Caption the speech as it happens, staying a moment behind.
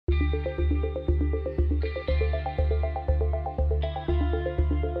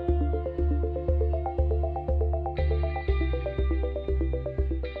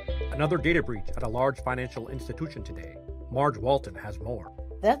Another data breach at a large financial institution today. Marge Walton has more.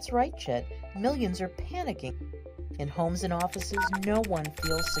 That's right, Chet. Millions are panicking. In homes and offices, no one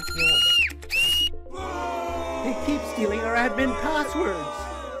feels secure. They keep stealing our admin passwords.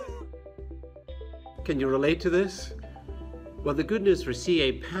 Can you relate to this? Well, the good news for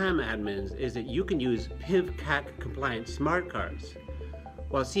CA/PAM admins is that you can use PIV CAC compliant smart cards.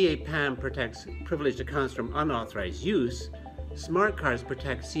 While CA/PAM protects privileged accounts from unauthorized use, smart cards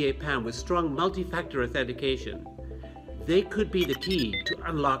protect CA/PAM with strong multi-factor authentication. They could be the key to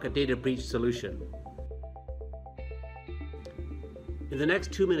unlock a data breach solution. In the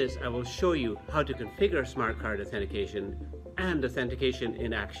next 2 minutes, I will show you how to configure smart card authentication and authentication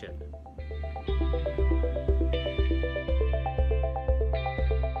in action.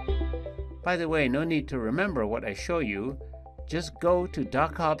 By the way, no need to remember what I show you. Just go to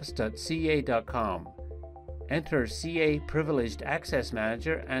docops.ca.com, enter CA Privileged Access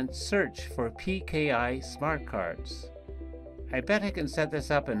Manager, and search for PKI Smart Cards. I bet I can set this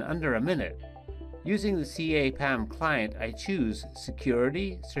up in under a minute. Using the CA/PAM client, I choose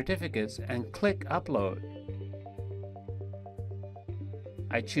Security, Certificates, and click Upload.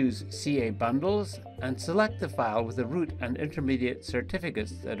 I choose CA Bundles and select the file with the root and intermediate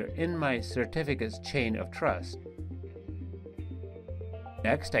certificates that are in my certificates chain of trust.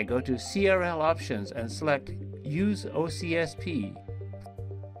 Next, I go to CRL Options and select Use OCSP.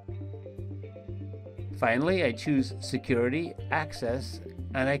 Finally, I choose Security, Access,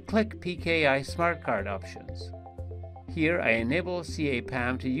 and I click PKI Smart Card Options. Here, I enable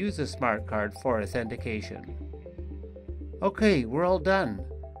CA/PAM to use the smart card for authentication. Okay, we're all done.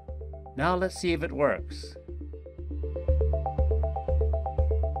 Now let's see if it works.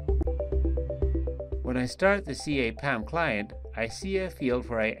 When I start the CA/PAM client, I see a field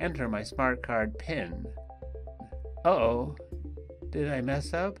where I enter my smart card PIN. Uh-oh, did I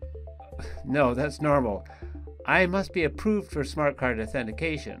mess up? No, that's normal. I must be approved for smart card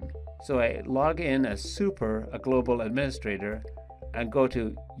authentication, so I log in as Super, a global administrator, and go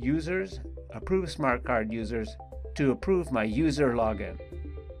to Users, Approve Smart Card Users, to approve my user login.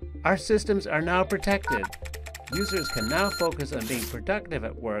 Our systems are now protected. Users can now focus on being productive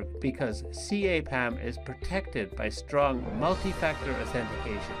at work because CA/PAM is protected by strong multi-factor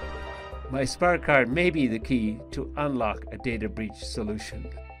authentication. My smart card may be the key to unlock a data breach solution.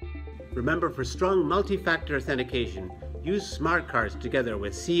 Remember, for strong multi-factor authentication, use smart cards together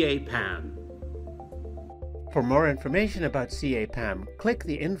with CA/PAM. For more information about CA/PAM, click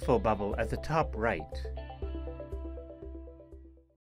the info bubble at the top right.